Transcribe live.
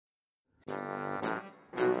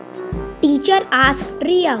Teacher asked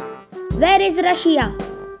Ria, "Where is Russia?"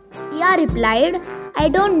 Ria replied, "I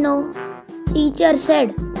don't know." Teacher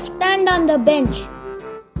said, "Stand on the bench."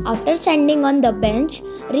 After standing on the bench,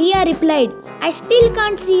 Ria replied, "I still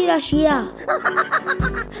can't see Russia."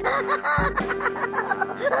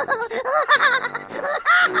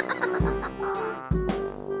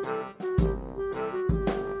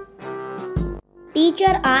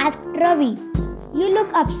 Teacher asked Ravi, "You look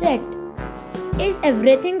upset. Is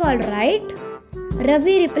everything alright?"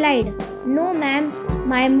 Ravi replied, "No, ma'am.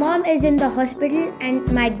 My mom is in the hospital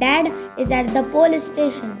and my dad is at the police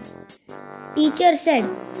station." Teacher said,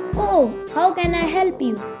 "Oh, how can I help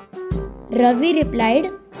you?" Ravi replied,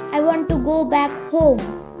 "I want to go back home."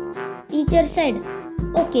 Teacher said,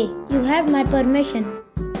 "Okay, you have my permission."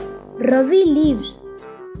 Ravi leaves.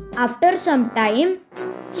 After some time,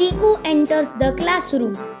 Chiku enters the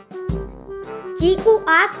classroom. Chiku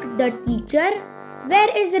asked the teacher,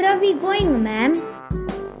 "Where is Ravi going, ma'am?"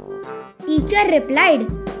 Teacher replied,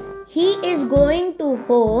 "He is going to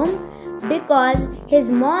home because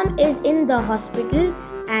his mom is in the hospital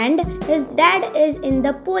and his dad is in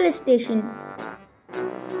the police station."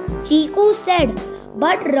 Chiku said,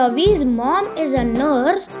 "But Ravi's mom is a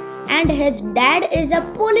nurse and his dad is a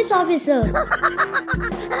police officer."